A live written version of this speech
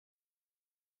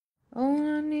All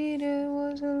I needed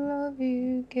was the love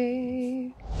you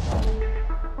gave.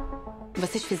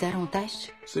 Vocês fizeram o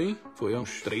teste? Sim, foi há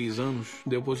uns 3 anos.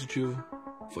 Deu positivo.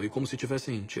 Foi como se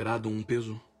tivessem tirado um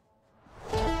peso.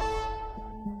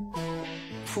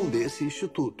 Fundei esse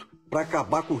instituto para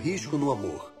acabar com o risco no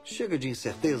amor. Chega de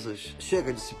incertezas,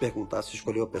 chega de se perguntar se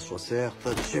escolheu a pessoa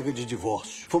certa, chega de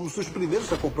divórcio. Fomos os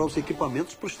primeiros a comprar os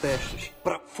equipamentos para os testes,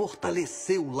 para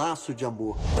fortalecer o laço de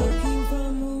amor.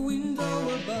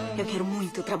 Eu quero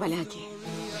muito trabalhar aqui.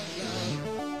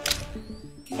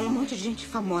 Um monte de gente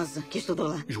famosa que estudou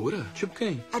lá. Jura? Tipo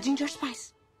quem? A Ginger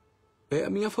Spice. É a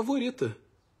minha favorita.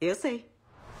 Eu sei.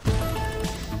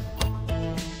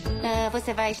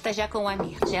 Você vai estagiar com o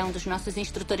Amir. Já é um dos nossos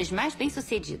instrutores mais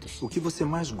bem-sucedidos. O que você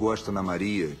mais gosta na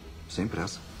Maria, sem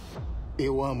pressa?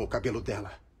 Eu amo o cabelo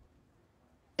dela.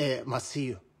 É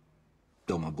macio.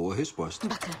 É uma boa resposta.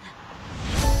 Bacana.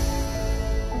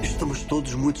 Estamos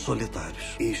todos muito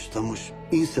solitários e estamos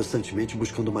incessantemente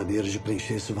buscando maneiras de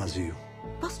preencher esse vazio.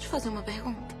 Posso te fazer uma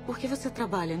pergunta? Por que você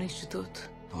trabalha no instituto?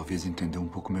 Talvez entender um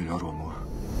pouco melhor o amor.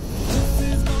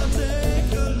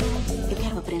 Eu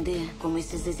quero aprender como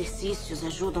esses exercícios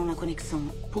ajudam na conexão.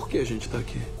 Por que a gente tá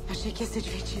aqui? Achei que ia ser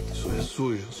divertido. Isso é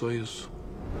sujo, só isso.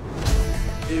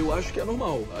 Eu acho que é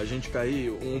normal a gente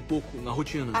cair um pouco na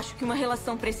rotina. Acho que uma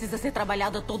relação precisa ser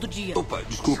trabalhada todo dia. Opa,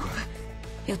 desculpa.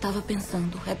 Eu tava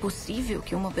pensando, é possível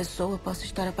que uma pessoa possa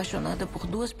estar apaixonada por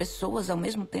 2 pessoas ao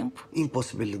mesmo tempo?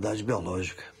 Impossibilidade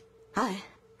biológica. Ah, é?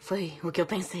 Foi o que eu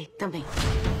pensei também.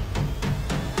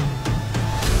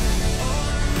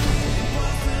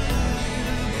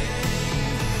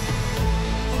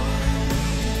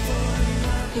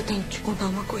 Eu tenho que te contar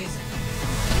uma coisa.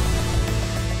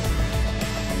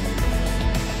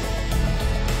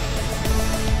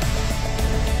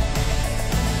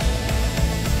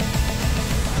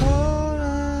 All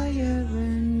I ever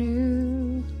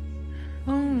knew,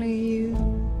 only